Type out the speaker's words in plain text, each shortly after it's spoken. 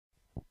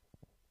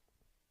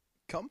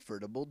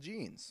Comfortable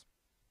jeans.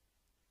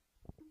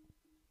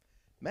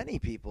 Many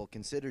people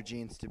consider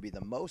jeans to be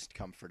the most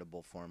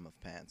comfortable form of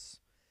pants.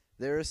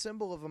 They're a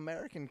symbol of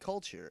American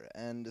culture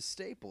and a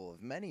staple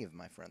of many of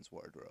my friends'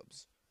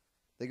 wardrobes.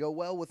 They go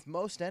well with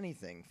most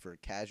anything for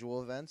casual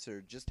events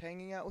or just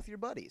hanging out with your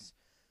buddies.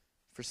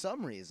 For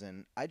some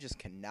reason, I just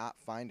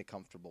cannot find a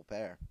comfortable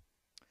pair.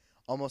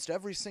 Almost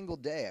every single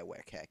day I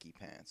wear khaki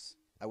pants.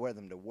 I wear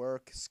them to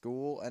work,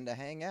 school, and to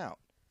hang out.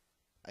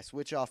 I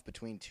switch off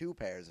between two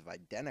pairs of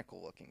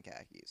identical looking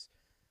khakis.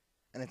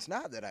 And it's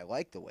not that I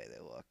like the way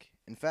they look.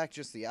 In fact,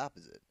 just the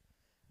opposite.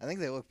 I think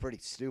they look pretty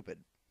stupid.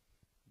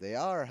 They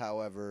are,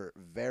 however,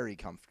 very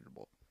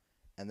comfortable.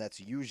 And that's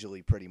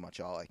usually pretty much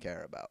all I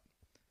care about.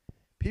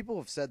 People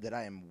have said that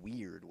I am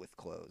weird with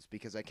clothes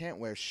because I can't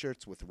wear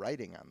shirts with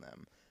writing on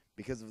them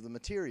because of the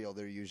material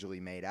they're usually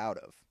made out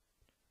of.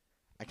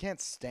 I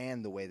can't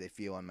stand the way they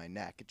feel on my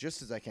neck,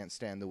 just as I can't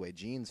stand the way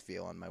jeans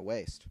feel on my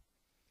waist.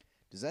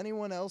 Does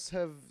anyone else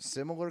have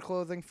similar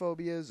clothing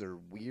phobias or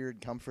weird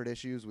comfort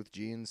issues with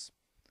jeans?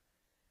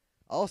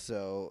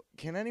 Also,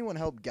 can anyone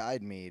help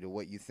guide me to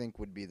what you think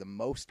would be the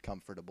most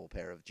comfortable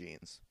pair of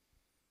jeans?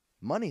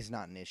 Money's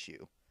not an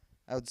issue.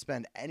 I would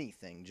spend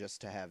anything just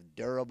to have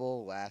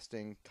durable,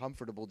 lasting,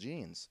 comfortable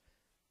jeans,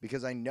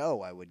 because I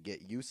know I would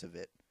get use of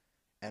it,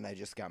 and I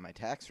just got my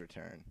tax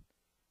return.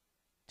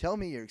 Tell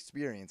me your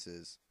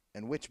experiences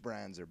and which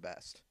brands are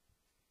best.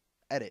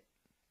 Edit.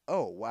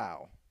 Oh,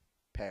 wow.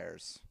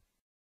 Pairs.